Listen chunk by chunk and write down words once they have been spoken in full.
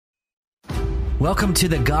Welcome to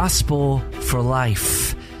the Gospel for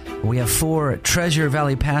Life. We have 4 Treasure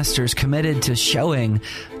Valley pastors committed to showing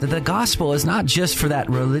that the gospel is not just for that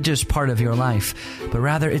religious part of your life, but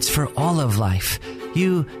rather it's for all of life.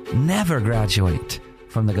 You never graduate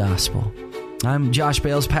from the gospel. I'm Josh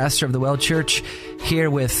Bales, pastor of the Well Church, here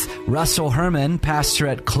with Russell Herman, pastor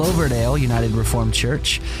at Cloverdale United Reformed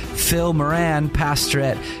Church, Phil Moran, pastor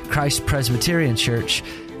at Christ Presbyterian Church,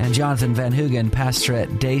 and Jonathan Van Hoogen, pastor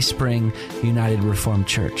at Dayspring United Reformed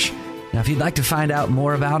Church. Now, if you'd like to find out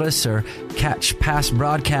more about us or catch past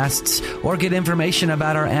broadcasts or get information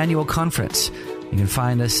about our annual conference, you can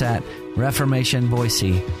find us at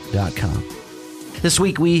reformationboise.com. This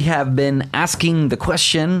week we have been asking the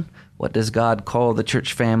question, what does God call the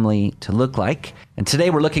church family to look like? And today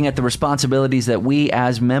we're looking at the responsibilities that we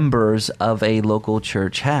as members of a local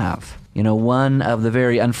church have. You know, one of the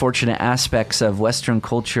very unfortunate aspects of Western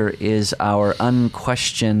culture is our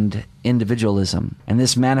unquestioned individualism. And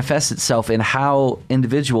this manifests itself in how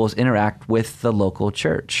individuals interact with the local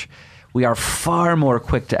church. We are far more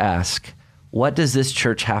quick to ask, what does this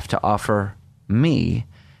church have to offer me?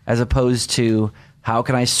 As opposed to, how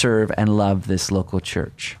can I serve and love this local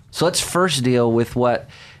church? So let's first deal with what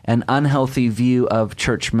an unhealthy view of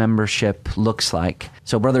church membership looks like.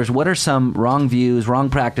 So brothers, what are some wrong views, wrong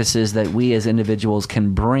practices that we as individuals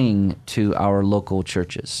can bring to our local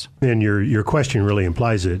churches? And your question really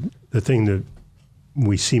implies it. The thing that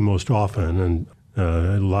we see most often, and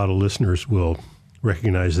a lot of listeners will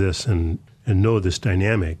recognize this and know this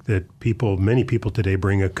dynamic, that many people today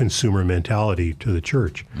bring a consumer mentality to the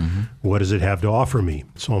church. Mm-hmm. What does it have to offer me?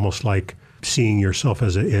 It's almost like seeing yourself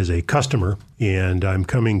as a customer, and I'm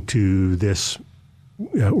coming to this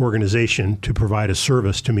organization to provide a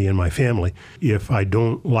service to me and my family. If I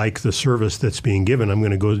don't like the service that's being given, I'm going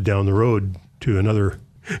to go down the road to another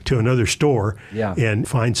store and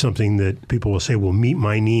find something that people will say will meet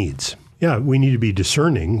my needs. Yeah, we need to be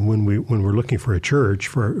discerning when we're looking for a church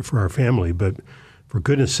for our family, but for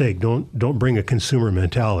goodness sake, don't bring a consumer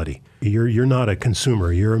mentality. You're not a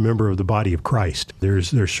consumer. You're a member of the body of Christ. There's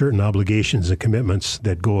certain obligations and commitments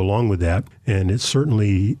that go along with that, and it's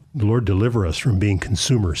certainly, the Lord deliver us from being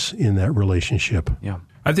consumers in that relationship. Yeah,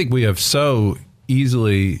 I think we have so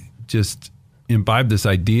easily just imbibe this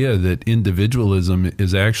idea that individualism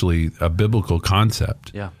is actually a biblical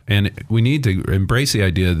concept. Yeah. And we need to embrace the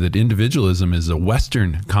idea that individualism is a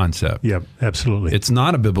Western concept. Yeah, absolutely. It's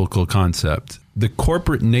not a biblical concept. The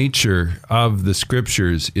corporate nature of the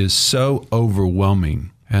scriptures is so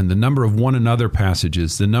overwhelming. And the number of one another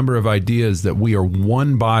passages, the number of ideas that we are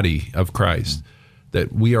one body of Christ,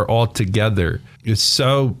 that we are all together, is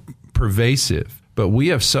so pervasive. But we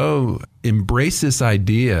have so embraced this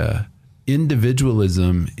idea.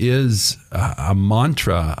 Individualism is a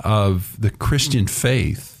mantra of the Christian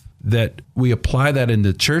faith, that we apply that in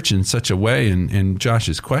the church in such a way, and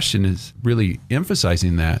Josh's question is really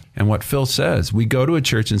emphasizing that. And what Phil says, we go to a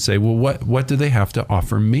church and say, well, what do they have to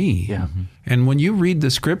offer me? Yeah. And when you read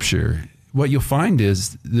the scripture, what you'll find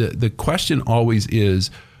is the question always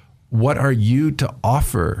is, what are you to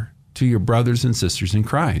offer to your brothers and sisters in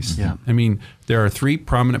Christ? Yeah. I mean, there are 3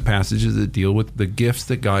 prominent passages that deal with the gifts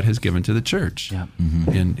that God has given to the church. Yeah.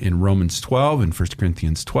 Mm-hmm. In Romans 12, in 1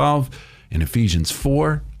 Corinthians 12, in Ephesians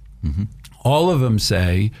 4. Mm-hmm. All of them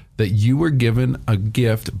say that you were given a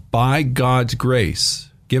gift by God's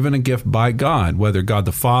grace, given a gift by God, whether God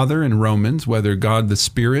the Father in Romans, whether God the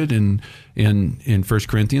Spirit in 1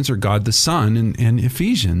 Corinthians, or God the Son in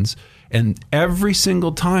Ephesians. And every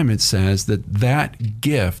single time it says that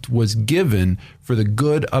gift was given for the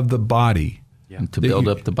good of the body. Yeah. To build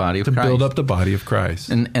up the body of Christ. To build up the body of Christ.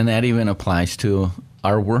 And that even applies to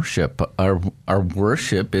our worship. Our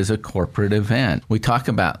worship is a corporate event. We talk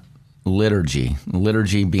about liturgy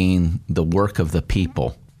being the work of the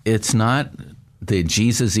people. It's not the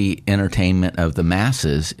Jesus-y entertainment of the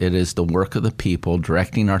masses. It is the work of the people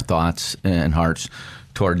directing our thoughts and hearts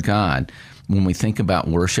toward God. When we think about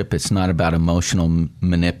worship, it's not about emotional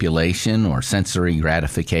manipulation or sensory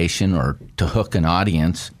gratification or to hook an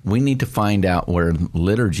audience. We need to find out where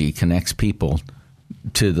liturgy connects people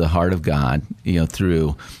to the heart of God,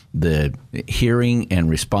 through the hearing and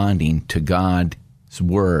responding to God's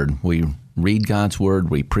word. We read God's word,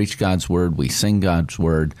 we preach God's word, we sing God's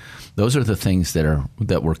word. Those are the things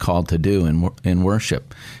that we're called to do in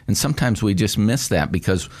worship. And sometimes we just miss that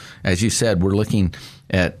because, as you said, we're looking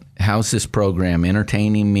at how's this program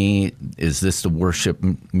entertaining me? Is this the worship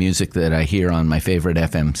music that I hear on my favorite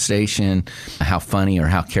FM station? How funny or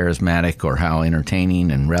how charismatic or how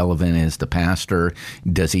entertaining and relevant is the pastor?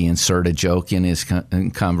 Does he insert a joke in his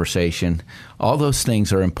conversation? All those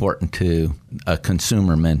things are important to a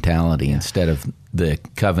consumer mentality instead of the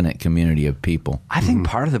covenant community of people. I think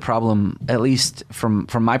part of the problem, at least from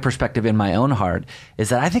my perspective in my own heart, is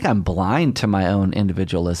that I think I'm blind to my own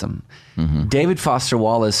individualism. David Foster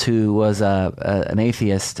Wallace, who was an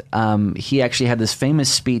atheist, he actually had this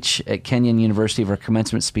famous speech at Kenyon University for a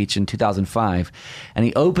commencement speech in 2005, and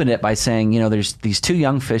he opened it by saying, there's these two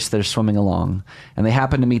young fish that are swimming along, and they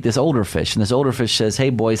happen to meet this older fish, and this older fish says,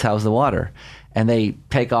 "Hey boys, how's the water?" And they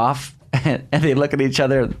take off, and they look at each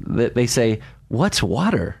other, they say, "What's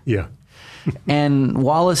water?" Yeah. And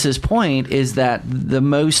Wallace's point is that the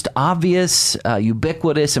most obvious,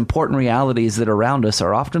 ubiquitous, important realities that are around us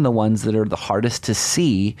are often the ones that are the hardest to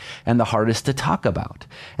see and the hardest to talk about.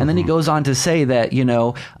 And then he goes on to say that,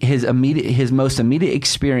 his most immediate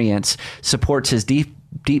experience supports his deep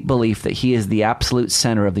belief that he is the absolute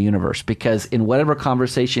center of the universe, because in whatever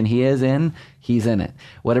conversation he is in, he's in it.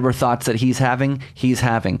 Whatever thoughts that he's having, he's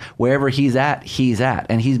having. Wherever he's at, he's at.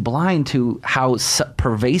 And he's blind to how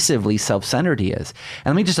pervasively self-centered he is.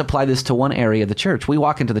 And let me just apply this to one area of the church. We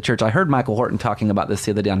walk into the church. I heard Michael Horton talking about this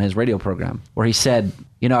the other day on his radio program, where he said,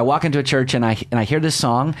 I walk into a church and I hear this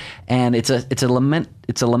song, and it's a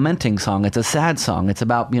lamenting song. It's a sad song. It's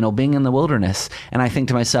about, being in the wilderness. And I think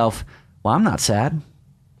to myself, well, I'm not sad.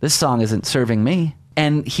 This song isn't serving me.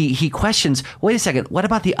 And he questions, wait a second, what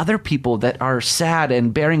about the other people that are sad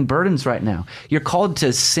and bearing burdens right now? You're called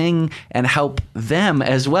to sing and help them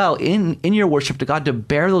as well in your worship to God, to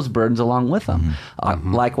bear those burdens along with them.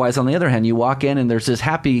 Likewise, on the other hand, you walk in and there's this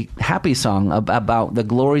happy song about the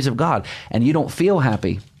glories of God, and you don't feel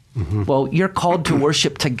happy. Well, you're called to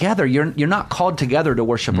worship together. You're not called together to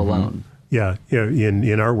worship alone. Yeah.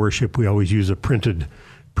 In our worship, we always use a printed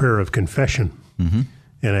prayer of confession.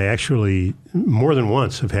 And I actually, more than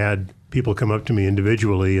once, have had people come up to me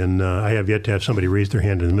individually, and I have yet to have somebody raise their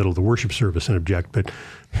hand in the middle of the worship service and object, but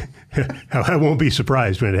I won't be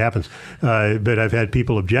surprised when it happens. But I've had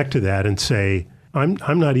people object to that and say,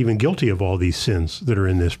 I'm not even guilty of all these sins that are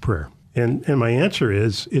in this prayer. And my answer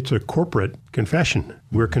is, it's a corporate confession.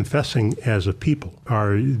 We're confessing as a people.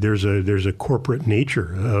 There's a corporate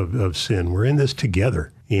nature of sin. We're in this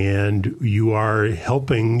together. And you are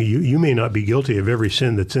helping. You may not be guilty of every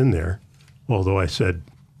sin that's in there, although I said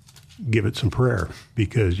give it some prayer,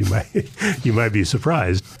 because you might be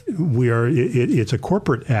surprised. It's a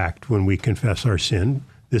corporate act when we confess our sin.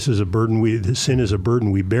 This is a burden. Sin is a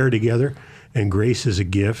burden we bear together, and grace is a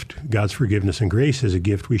gift. God's forgiveness and grace is a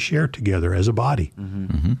gift we share together as a body.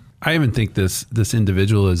 I even think this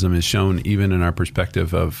individualism is shown even in our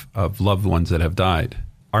perspective of loved ones that have died.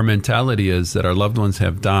 Our mentality is that our loved ones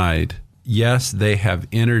have died. Yes, they have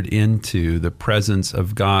entered into the presence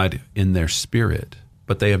of God in their spirit,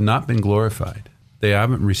 but they have not been glorified. They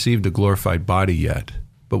haven't received a glorified body yet.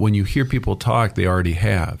 But when you hear people talk, they already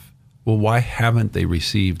have. Well, why haven't they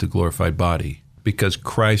received a glorified body? Because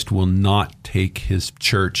Christ will not take his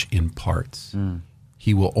church in parts.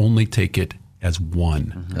 He will only take it as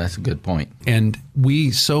one. That's a good point. And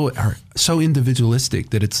we are so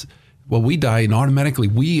individualistic that it's, well, we die and automatically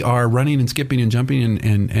we are running and skipping and jumping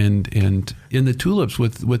and in the tulips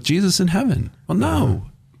with Jesus in heaven. Well, no,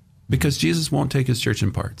 because Jesus won't take his church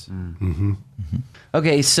in parts.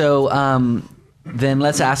 Okay, so then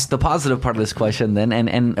let's ask the positive part of this question then.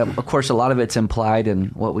 And of course, a lot of it's implied in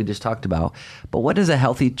what we just talked about. But what does a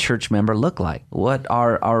healthy church member look like? What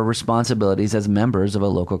are our responsibilities as members of a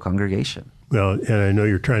local congregation? Well, and I know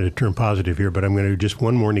you're trying to turn positive here, but I'm going to do just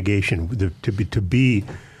one more negation.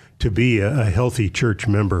 To be a healthy church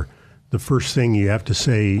member, the first thing you have to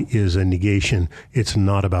say is a negation. It's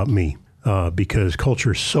not about me, because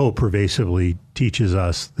culture so pervasively teaches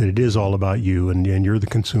us that it is all about you, and you're the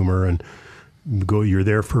consumer, and you're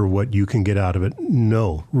there for what you can get out of it.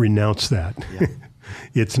 No, renounce that. Yeah.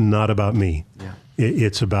 It's not about me. Yeah.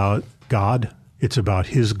 It's about God. It's about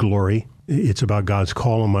his glory. It's about God's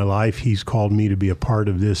call on my life. He's called me to be a part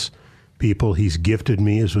of this people. He's gifted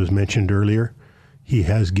me, as was mentioned earlier. He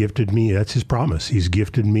has gifted me. That's his promise. He's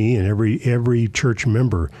gifted me, and every church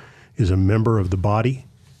member is a member of the body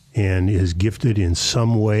and is gifted in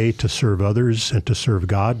some way to serve others and to serve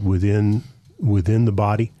God within the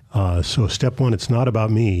body. So step one, it's not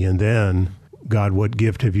about me. And then, God, what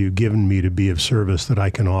gift have you given me to be of service that I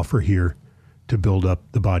can offer here to build up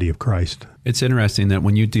the body of Christ? It's interesting that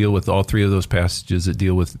when you deal with all three of those passages that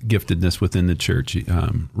deal with giftedness within the church,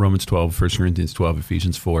 Romans 12, 1 Corinthians 12,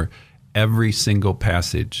 Ephesians 4, every single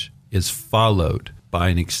passage is followed by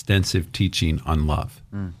an extensive teaching on love.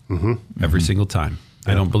 Every single time.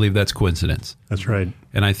 I don't believe that's coincidence. That's right.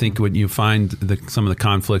 And I think when you find some of the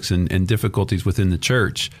conflicts and difficulties within the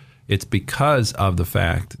church, it's because of the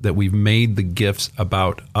fact that we've made the gifts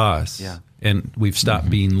about us, and we've stopped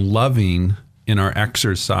being loving in our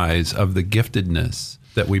exercise of the giftedness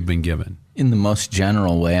that we've been given. In the most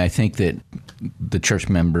general way, I think that the church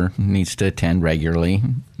member needs to attend regularly,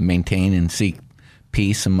 maintain and seek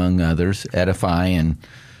peace among others, edify and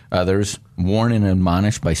others, warn and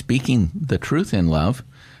admonish by speaking the truth in love,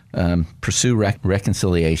 pursue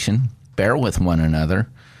reconciliation, bear with one another,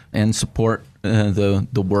 and support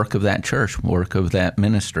the work of that church, work of that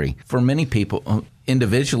ministry. For many people,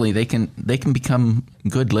 individually, they can become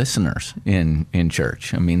good listeners in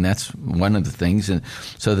church. I mean, that's one of the things, and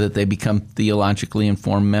so that they become theologically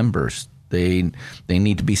informed members. They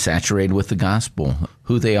need to be saturated with the gospel,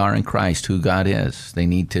 who they are in Christ, who God is. They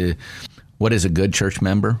need to. What is a good church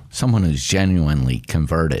member? Someone who's genuinely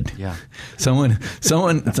converted. Yeah. Someone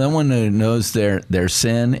who knows their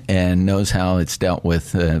sin and knows how it's dealt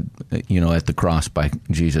with, at the cross by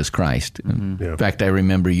Jesus Christ. In fact, I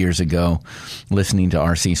remember years ago listening to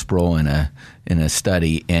R.C. Sproul in a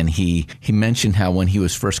study, and he mentioned how when he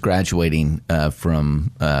was first graduating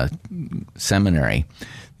from seminary,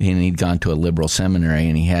 and he'd gone to a liberal seminary,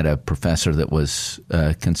 and he had a professor that was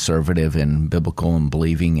conservative and biblical and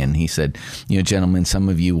believing, and he said, gentlemen, some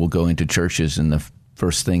of you will go into churches, and the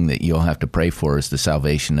first thing that you'll have to pray for is the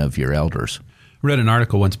salvation of your elders. I read an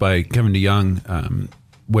article once by Kevin DeYoung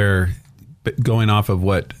where, going off of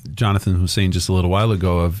what Jonathan was saying just a little while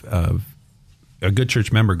ago, of a good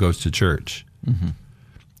church member goes to church.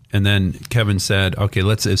 And then Kevin said, okay,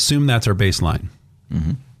 let's assume that's our baseline.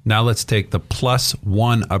 Now let's take the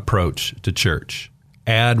 +1 approach to church.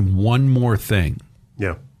 Add one more thing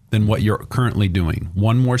than what you're currently doing.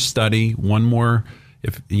 One more study, one more,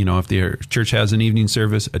 if the church has an evening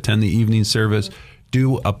service, attend the evening service,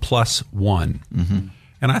 do a +1.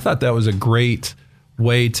 And I thought that was a great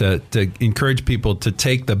way to encourage people to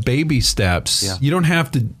take the baby steps. You don't have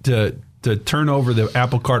to turn over the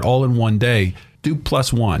apple cart all in one day. Do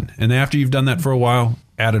 +1. And after you've done that for a while,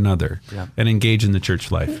 add another and engage in the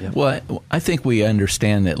church life. Well, I think we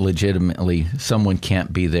understand that legitimately someone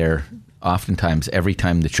can't be there oftentimes every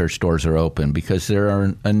time the church doors are open, because there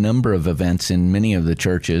are a number of events in many of the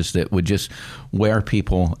churches that would just wear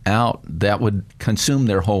people out, that would consume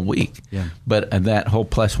their whole week. But that whole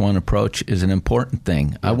 +1 approach is an important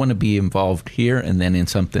thing. I want to be involved here and then in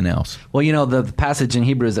something else. Well, the passage in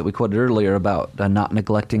Hebrews that we quoted earlier about not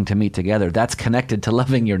neglecting to meet together, that's connected to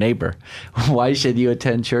loving your neighbor. Why should you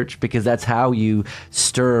attend church? Because that's how you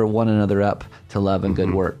stir one another up to love and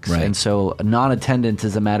good works. Right. And so non-attendance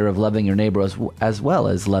is a matter of loving your neighbor as well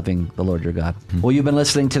as loving the Lord your God. Well, you've been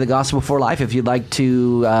listening to The Gospel for Life. If you'd like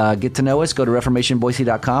to get to know us, go to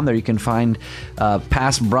ReformationBoise.com. There you can find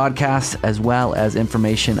past broadcasts as well as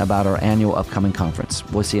information about our annual upcoming conference.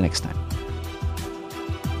 We'll see you next time.